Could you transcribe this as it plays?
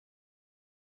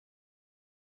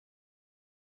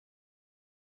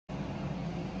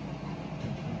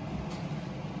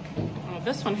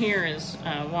This one here is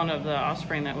one of the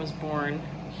offspring that was born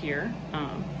here.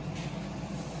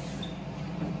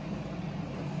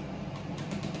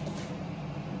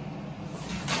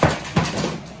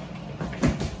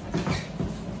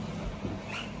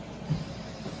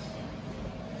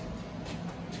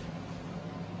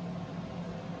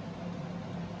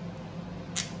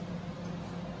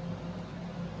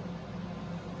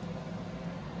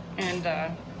 And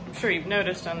I'm sure you've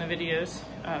noticed on the videos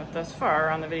thus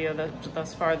far,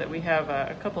 that we have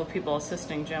a couple of people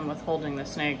assisting Jim with holding the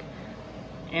snake.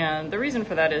 And the reason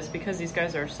for that is because these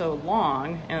guys are so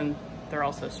long, and they're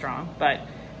also strong, but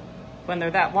when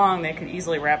they're that long, they could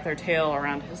easily wrap their tail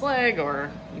around his leg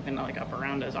or even like up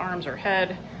around his arms or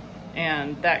head.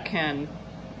 And that can,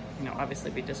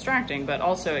 obviously be distracting, but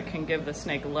also it can give the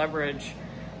snake leverage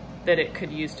that it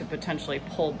could use to potentially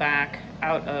pull back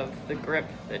out of the grip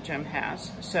that Jim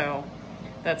has. So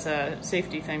that's a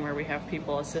safety thing where we have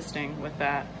people assisting with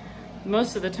that.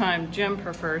 Most of the time, Jim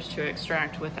prefers to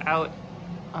extract without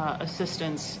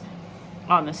assistance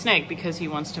on the snake because he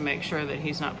wants to make sure that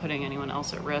he's not putting anyone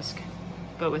else at risk.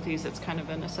 But with these, it's kind of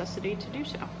a necessity to do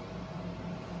so.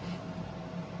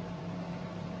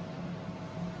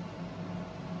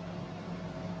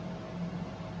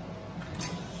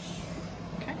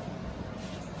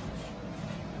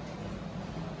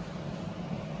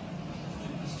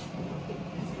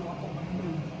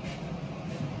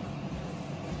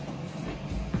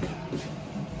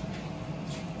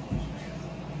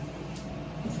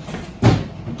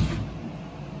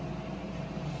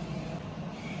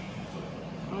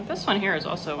 This one here is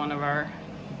also one of our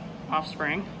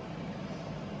offspring.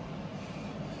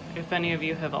 If any of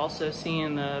you have also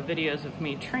seen the videos of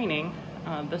me training,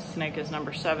 this snake is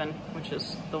number 7, which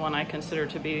is the one I consider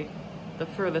to be the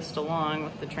furthest along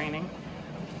with the training.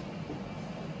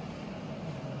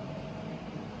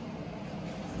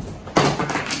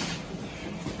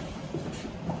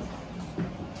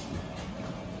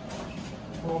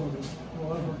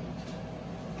 However,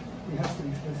 we have to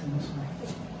be facing this way.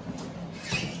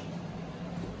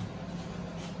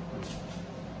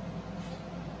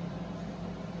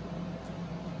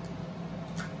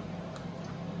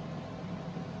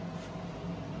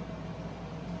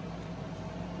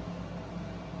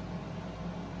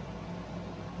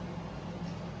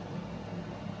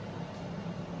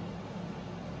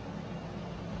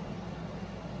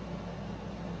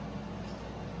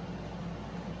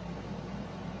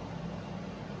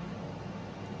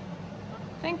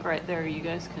 I think right there you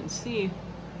guys can see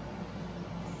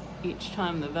each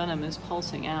time the venom is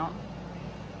pulsing out.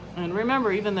 And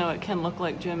remember, even though it can look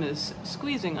like Jim is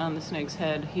squeezing on the snake's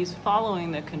head, he's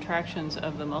following the contractions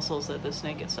of the muscles that the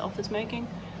snake itself is making.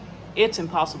 It's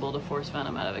impossible to force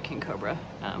venom out of a king cobra.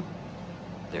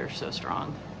 They're so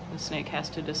strong. The snake has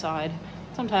to decide.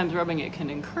 Sometimes rubbing it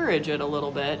can encourage it a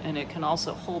little bit, and it can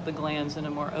also hold the glands in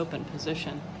a more open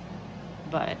position.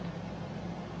 But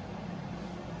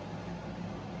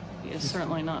is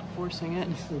certainly not forcing it.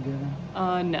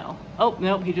 No. Oh,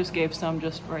 nope, he just gave some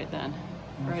just right then.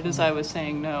 Right as I was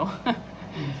saying no.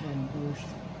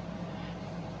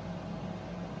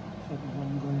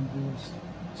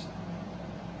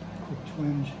 Quick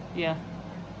twinge. Yeah.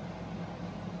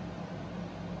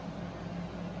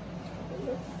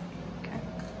 Okay.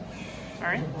 All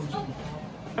right.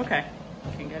 Okay.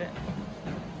 You can get it.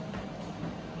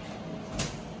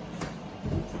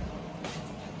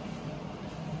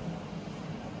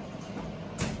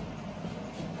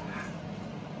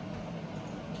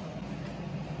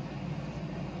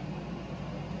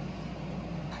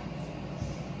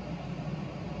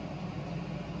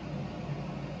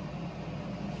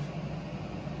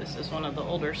 This is one of the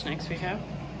older snakes we have.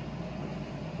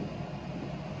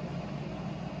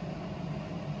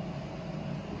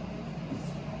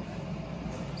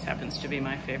 This happens to be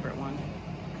my favorite one.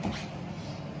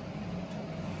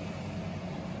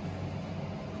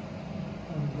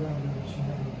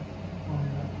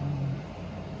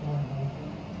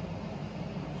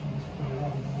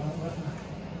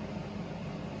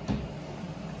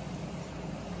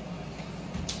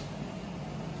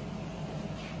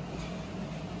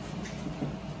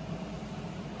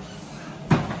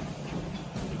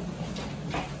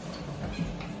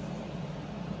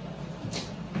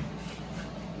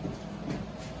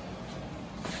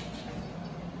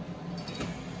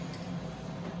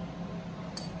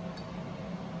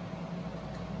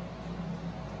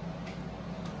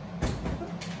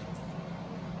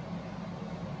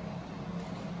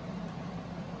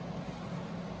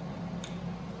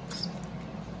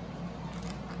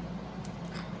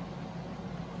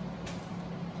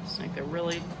 Snake that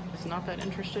really is not that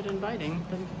interested in biting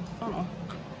the funnel.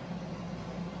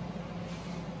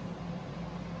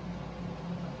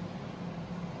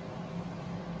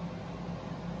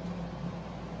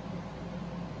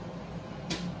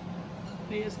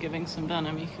 He is giving some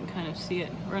venom. You can kind of see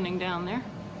it running down there.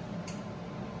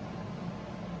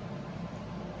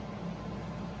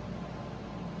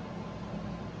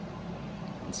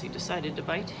 Once he decided to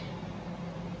bite.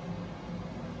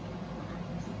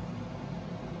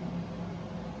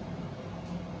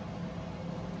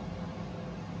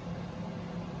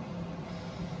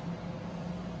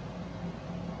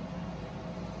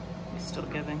 He's still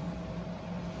giving.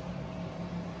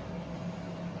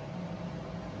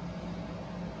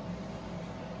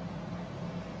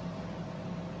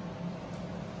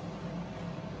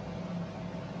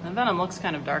 The venom looks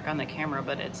kind of dark on the camera,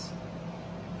 but I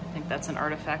think that's an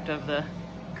artifact of the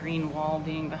green wall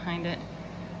being behind it.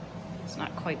 It's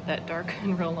not quite that dark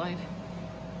in real life.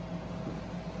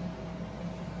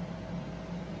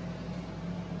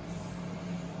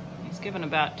 He's given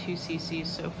about 2 cc's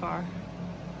so far.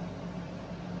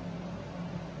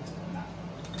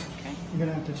 Okay. You're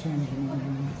gonna have to change your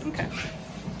mind. Okay.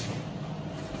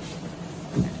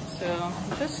 So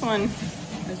this one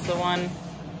is the one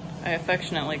I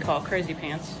affectionately call Crazy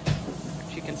Pants.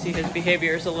 As you can see, his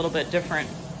behavior is a little bit different.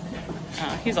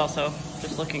 He's also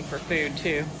just looking for food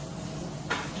too.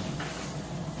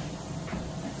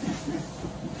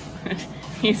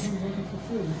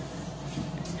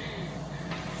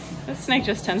 This snake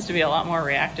just tends to be a lot more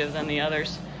reactive than the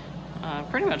others.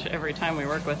 Pretty much every time we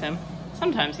work with him.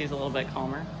 Sometimes he's a little bit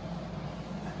calmer.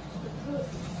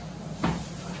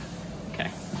 Okay.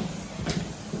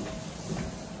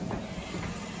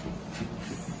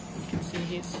 You can see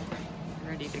he's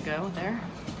ready to go there.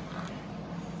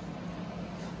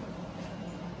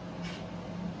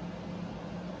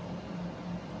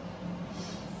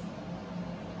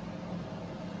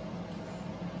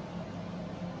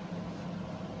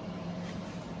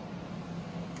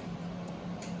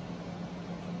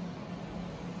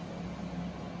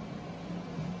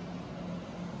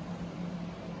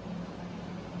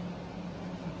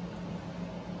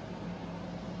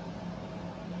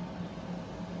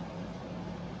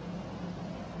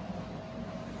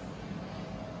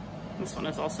 This one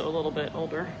is also a little bit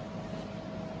older,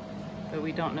 though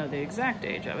we don't know the exact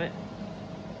age of it.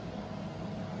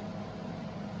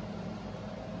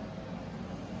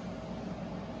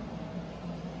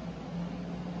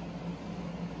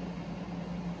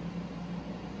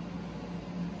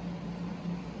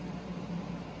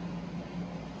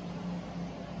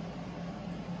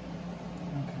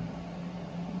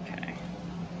 Okay.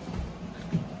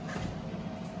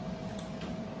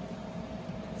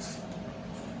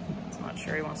 Not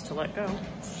sure he wants to let go.